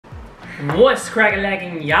What's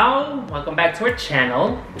crackin' y'all? Welcome back to our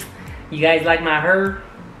channel. You guys like my hair?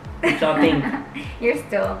 What y'all think? You're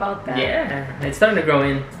still about that. Yeah, it's starting to grow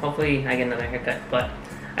in. Hopefully I get another haircut, but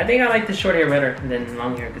I think I like the short hair better than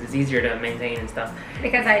long hair because it's easier to maintain and stuff.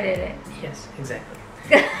 Because I did it. Yes, exactly.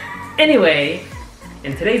 Anyway,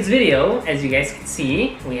 in today's video, as you guys can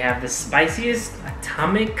see, we have the spiciest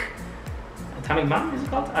atomic bomb, is it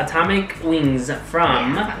called? Atomic wings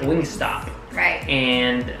from Wingstop. Right.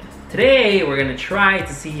 And today we're gonna try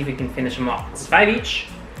to see if we can finish them all. It's 5 each,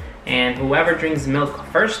 and whoever drinks milk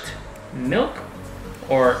first, milk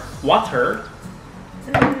or water,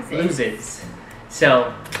 loses.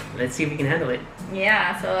 So let's see if we can handle it.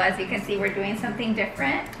 Yeah, so as you can see, we're doing something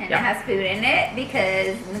different, and Yeah. it has food in it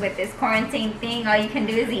because with this quarantine thing, all you can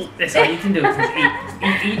do is eat. That's all you can do,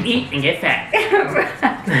 is eat, and get fat.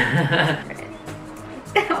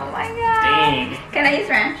 Oh my god. Dang. Can I use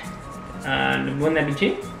ranch? Wouldn't that be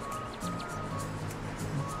cheating?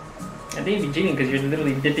 I think it'd be cheating because you're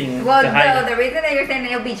literally dipping Well, to hide. no, the reason that you're saying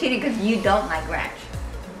it'll be cheating because you don't like ranch.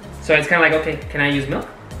 So it's kind of like, okay, can I use milk?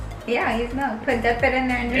 Yeah, use milk. Dip it in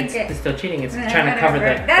there and drink it. It's still cheating. It's No, trying to cover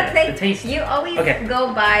whatever. the taste. You always Okay.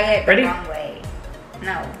 go by it Ready? the wrong way.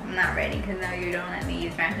 No, I'm not ready because now you don't let me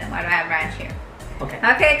use ranch. And why do I have ranch here? Okay.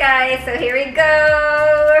 Okay, guys, so here we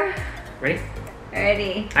go. Ready?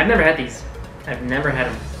 Ready. I've never had these. I've never had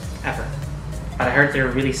them, ever. But I heard they're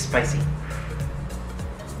really spicy.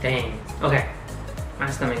 Dang. Okay. My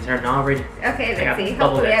stomach's hurting already. Okay, I got let's see.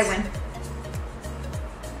 bubble Hopefully I guts. win.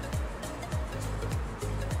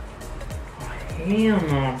 Hell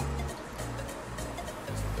no.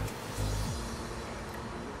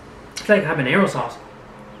 It's like habanero sauce.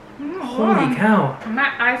 Holy cow.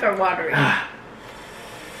 My eyes are watering.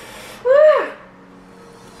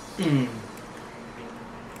 Mmm.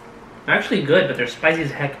 They're actually good, but they're spicy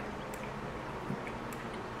as heck.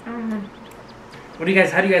 How do you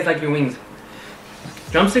guys like your wings?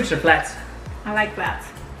 Drumsticks or flats? I like flats.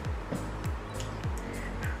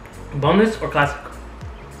 Boneless or classic?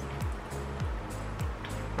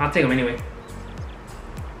 I'll take them anyway.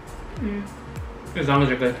 As long as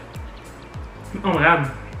they're good. Oh my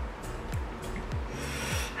god.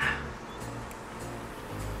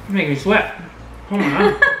 You're making me sweat. Oh my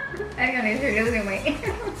god. I'm gonna you're losing weight.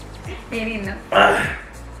 Eating them. I'm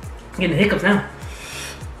getting the hiccups now.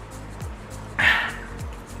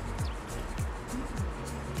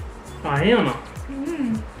 Oh, hell no.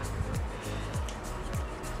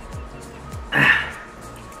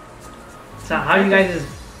 So how you guys'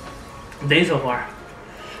 day so far?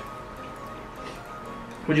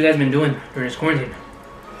 What you guys been doing during this quarantine?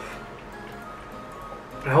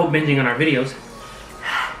 I hope binging on our videos.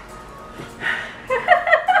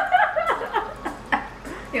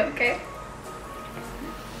 You okay?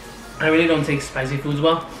 I really don't take spicy foods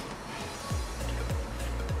well.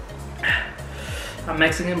 I'm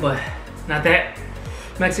Mexican, but not that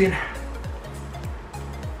Mexican.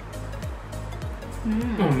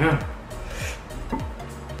 Oh man.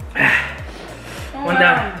 One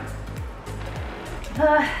down.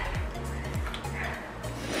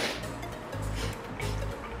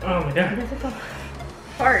 Oh my god. This is so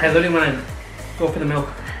hard. I literally want to go for the milk.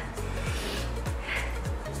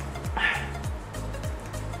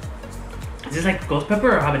 Is this like ghost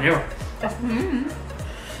pepper or habanero?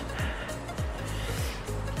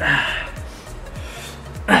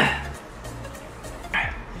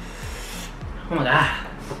 Oh my god.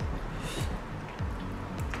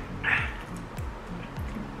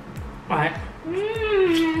 Alright.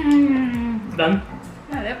 Done?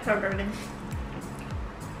 My lips are burning.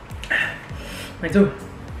 Me too.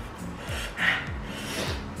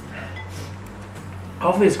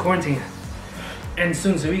 Hopefully it's quarantine ends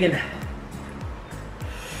soon so we can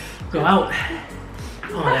go out.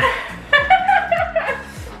 Oh my god.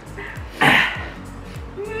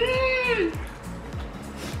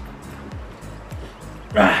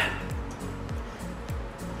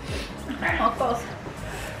 Almost.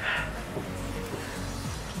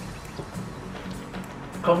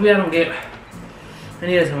 Hopefully I don't get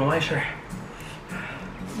any of this on my white shirt.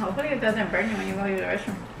 Hopefully it doesn't burn you when you go to the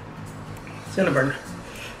restroom. It's gonna burn.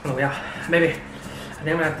 Oh yeah, maybe. I think I'm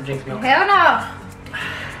gonna have to drink milk. Hell no!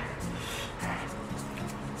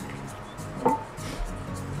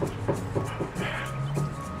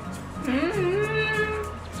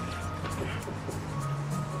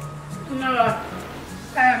 No,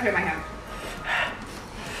 I don't feel my hand.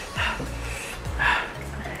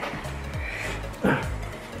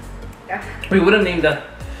 We would have named the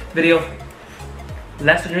video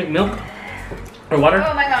 "Less to Drink Milk or Water."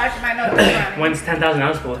 Oh my gosh, my nose is running. When's 10,000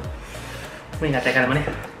 ounces for? We ain't got that kind of money.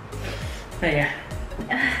 But yeah.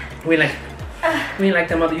 We like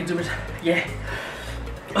them other YouTubers. Yeah.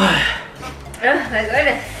 My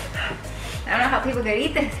goodness. I don't know how people could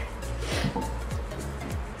eat this.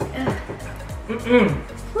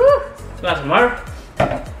 Woo. Got some water.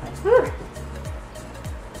 Woo.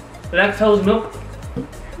 Lactose milk.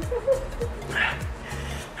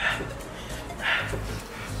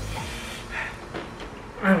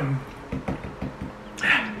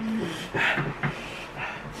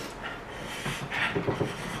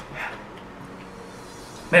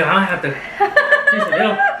 Maybe I have to use a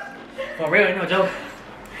little. For real, ain't no joke.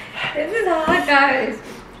 This is hot, guys.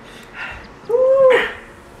 Woo.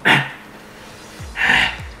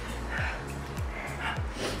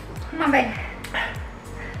 Come on, babe.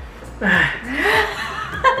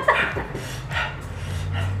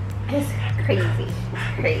 It's crazy.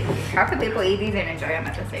 How can people eat these and enjoy them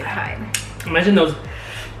at the same time? Imagine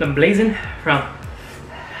them blazing from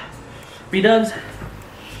B-dubs.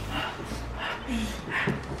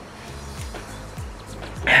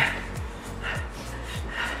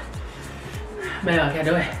 Babe, I can't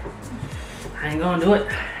do it. I ain't gonna do it.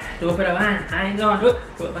 Do it for the vine. I ain't gonna do it.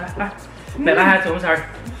 Do it for the vine. Babe, I had to. I'm sorry.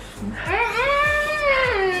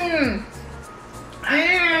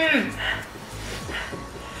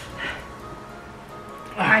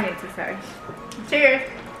 I need to, sorry. Cheers.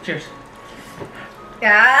 Cheers.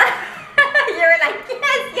 Yeah. You were like,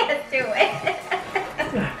 yes, do it.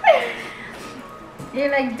 You're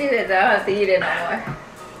like, do it, so I don't have to eat it no more.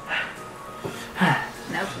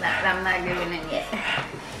 Nope, I'm not giving in yet.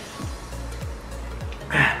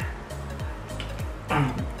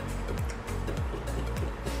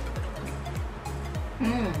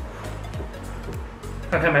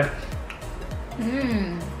 Okay, babe.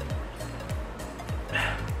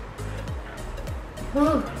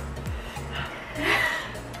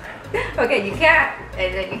 Okay, you can't.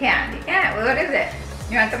 And then you can't. You can't. What is it?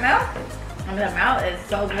 You want the milk? And the milk is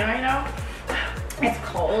so good right now. It's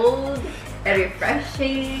cold. It's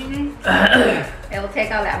refreshing. It will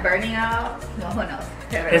take all that burning out. Well, who knows?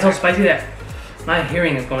 It's so spicy that my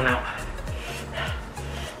hearing is going out.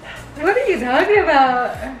 What are you talking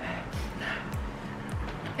about?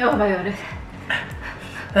 Oh my goodness.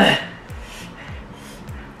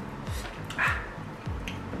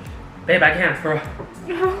 Babe, I can't, for real.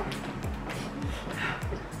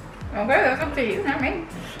 Okay, that's up to you, not me.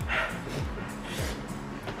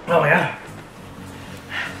 Oh my god.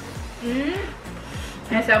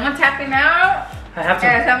 Is someone tapping out? I have to.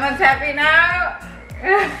 Is someone tapping out?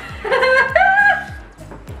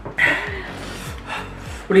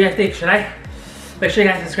 What do you guys think? Should I? Make sure you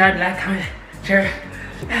guys subscribe, like, comment, share,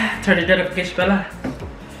 turn the notification bell on.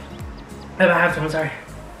 Babe, I have to, I'm sorry.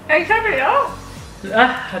 Are you tapping out?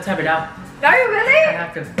 I'll tap it out. Are you really? I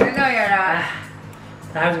have to. No, you're not.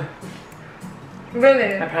 I have to.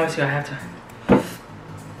 Really? I promise you I have to.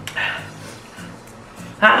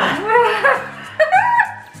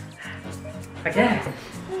 I can't.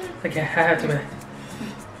 I have to.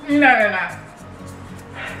 No, you're not.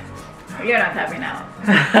 You're not tapping out.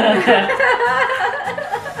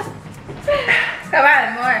 Come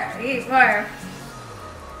on, more. Eat more.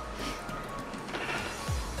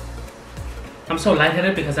 I'm so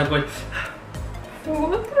lightheaded because I'm going.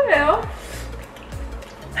 What the hell?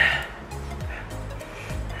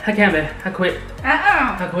 I can't, man. I quit.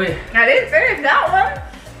 I quit. I didn't finish that one.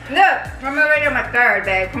 Look, I'm already on my third,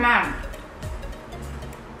 babe. Come on.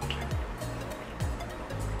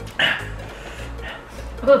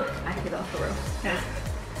 Ooh, I could go for real. Yeah.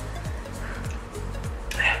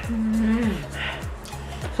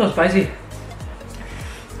 So spicy.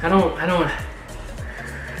 I don't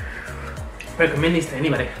recommend these to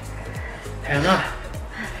anybody. Hell no.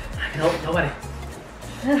 Nope, nobody.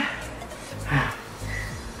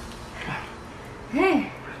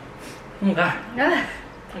 Hey. Oh my god.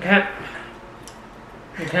 I can't.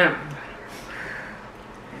 I can't.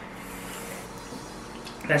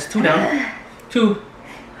 That's 2 down. 2.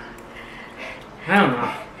 I don't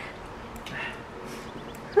know.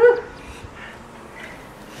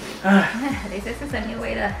 At least this is a new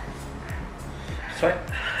way to Sweat.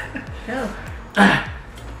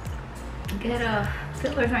 get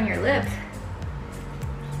fillers on your lips.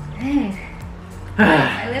 Dang.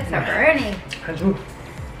 My lips are burning.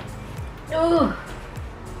 Ooh.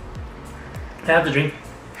 I have to drink.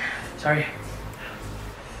 Sorry.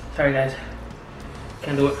 Sorry guys.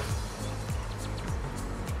 Can't do it.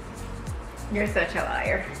 You're such a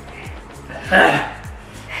liar.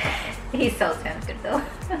 He's so tempted though.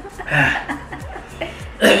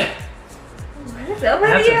 What is up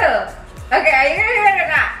with you? Okay, are you gonna do it or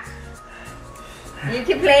not? You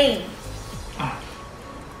keep playing.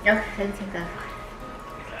 Okay, let me take that.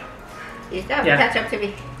 You still have Yeah. to catch up to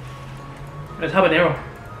me. It's habanero.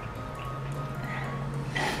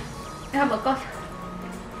 How about goes?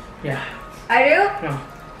 Yeah. I do? No.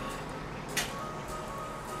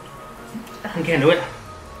 I can't do it.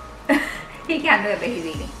 He can't do it, but he's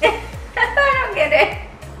eating. I don't get it.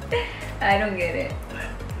 I don't get it.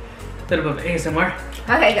 A little bit of ASMR.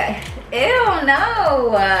 Okay, guys. Ew,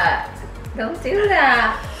 no. Don't do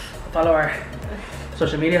that. Follow our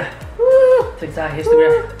social media. Woo. TikTok,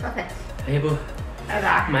 Instagram, Okay. Facebook,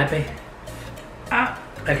 Okay. MyPay. I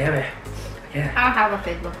Okay. Yeah. don't have a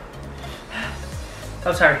Facebook.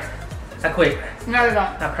 I'm sorry. I quit. No, you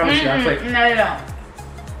don't. I promise you, I quit. No, you don't.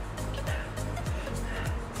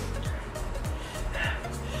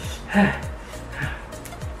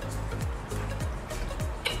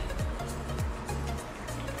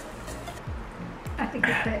 I think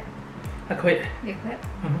you quit. I quit. You quit?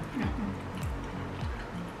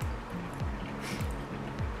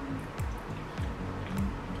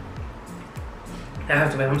 I have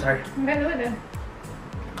to quit. I'm sorry. I'm gonna do it then.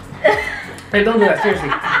 Hey, don't do that. Seriously.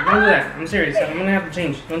 Don't do that. I'm serious. I'm gonna have to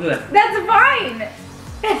change. Don't do that. That's fine.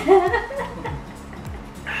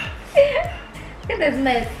 Look at this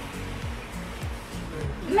mess.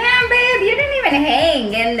 Man, babe, you didn't even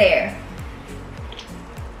hang in there.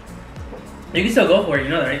 You can still go for it. You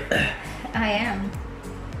know that, right? I am.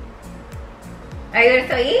 Are you gonna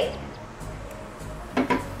still eat?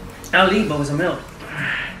 I'll eat, but with some milk.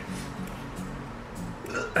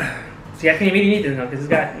 See, I can't even eat this now because it's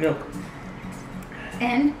got milk.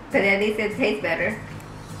 And, but at least it tastes better.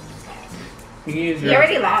 You can use You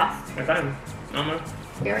already lost. If I'm, I don't know.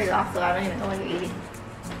 You already lost, so I don't even know what you're eating.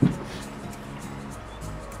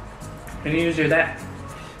 You can use your that.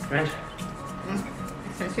 Right?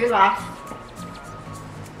 Since you lost.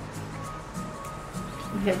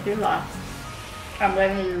 Since you lost. I'm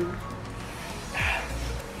letting you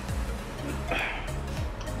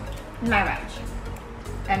my ranch.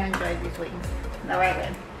 And enjoy these wings. The right way.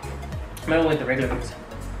 I don't like the regular ones.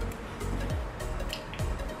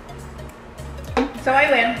 So I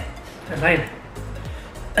win. I'm fine.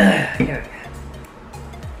 I can't.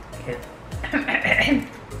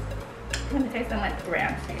 I'm gonna taste some like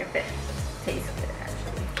ranch to see if it tastes good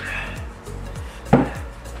actually.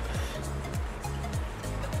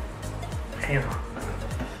 Damn.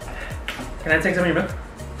 Can I take some of your milk?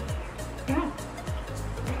 Yeah.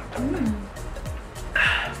 Mm.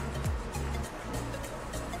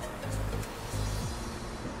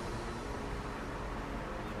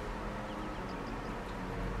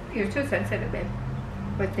 You're too sensitive, babe.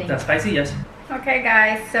 What thing? That's spicy, yes. Okay,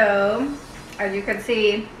 guys. So, as you can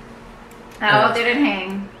see, Al didn't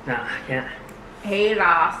hang. Nah, I can't. He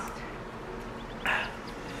lost.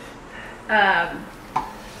 I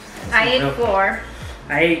ate milk. 4.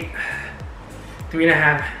 I ate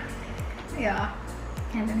 3.5. Yeah.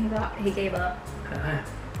 And then he gave up.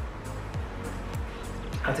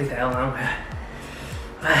 I'll take the L now.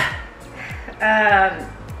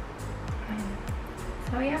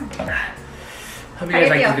 So yeah. Hope you How guys you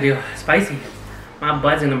like feel? this video. Spicy. My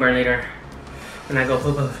butt's gonna burn later when I go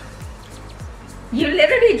poop. You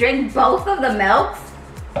literally drank both of the milks?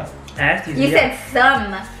 I asked you. You said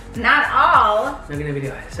some, not all. Look at the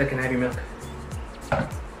video. So can I have your milk?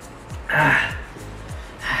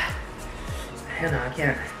 Hell no, I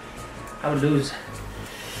can't. I would lose.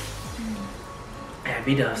 Yeah,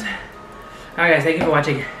 B-dubs. Alright guys, thank you for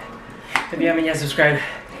watching. If you haven't yet subscribed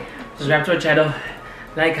to our channel.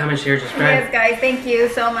 Like, comment, share, subscribe. Yes guys, thank you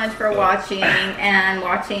so much for watching and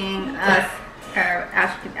watching us, or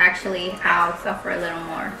actually Al suffer a little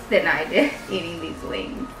more than I did eating these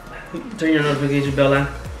wings. Turn your notification bell on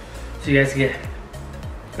so you guys get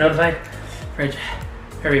notified for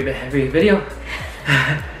every video.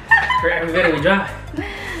 For every video we drop.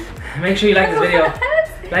 Make sure you like this video.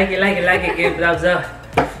 Like it, give it a thumbs up.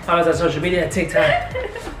 Follow us on social media, TikTok,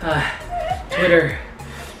 Twitter,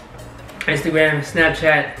 Instagram,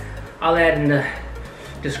 Snapchat, all that in the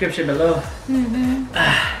description below.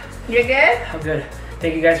 You're good? I'm good.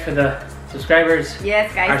 Thank you guys for the subscribers.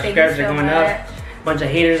 Yes guys, Our thank you subscribers so are going much. up. Bunch of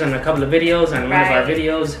haters on a couple of videos, on one of our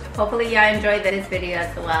videos. Hopefully y'all enjoyed this video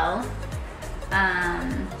as well.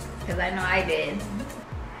 Because I know I did.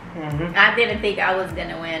 I didn't think I was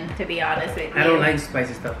gonna win, to be honest with you. I don't like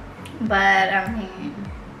spicy stuff. But I mean,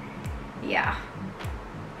 yeah.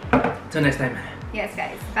 Till next time. Yes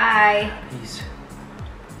guys, bye. Peace.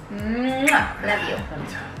 Mwah. Love you. Love you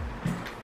too.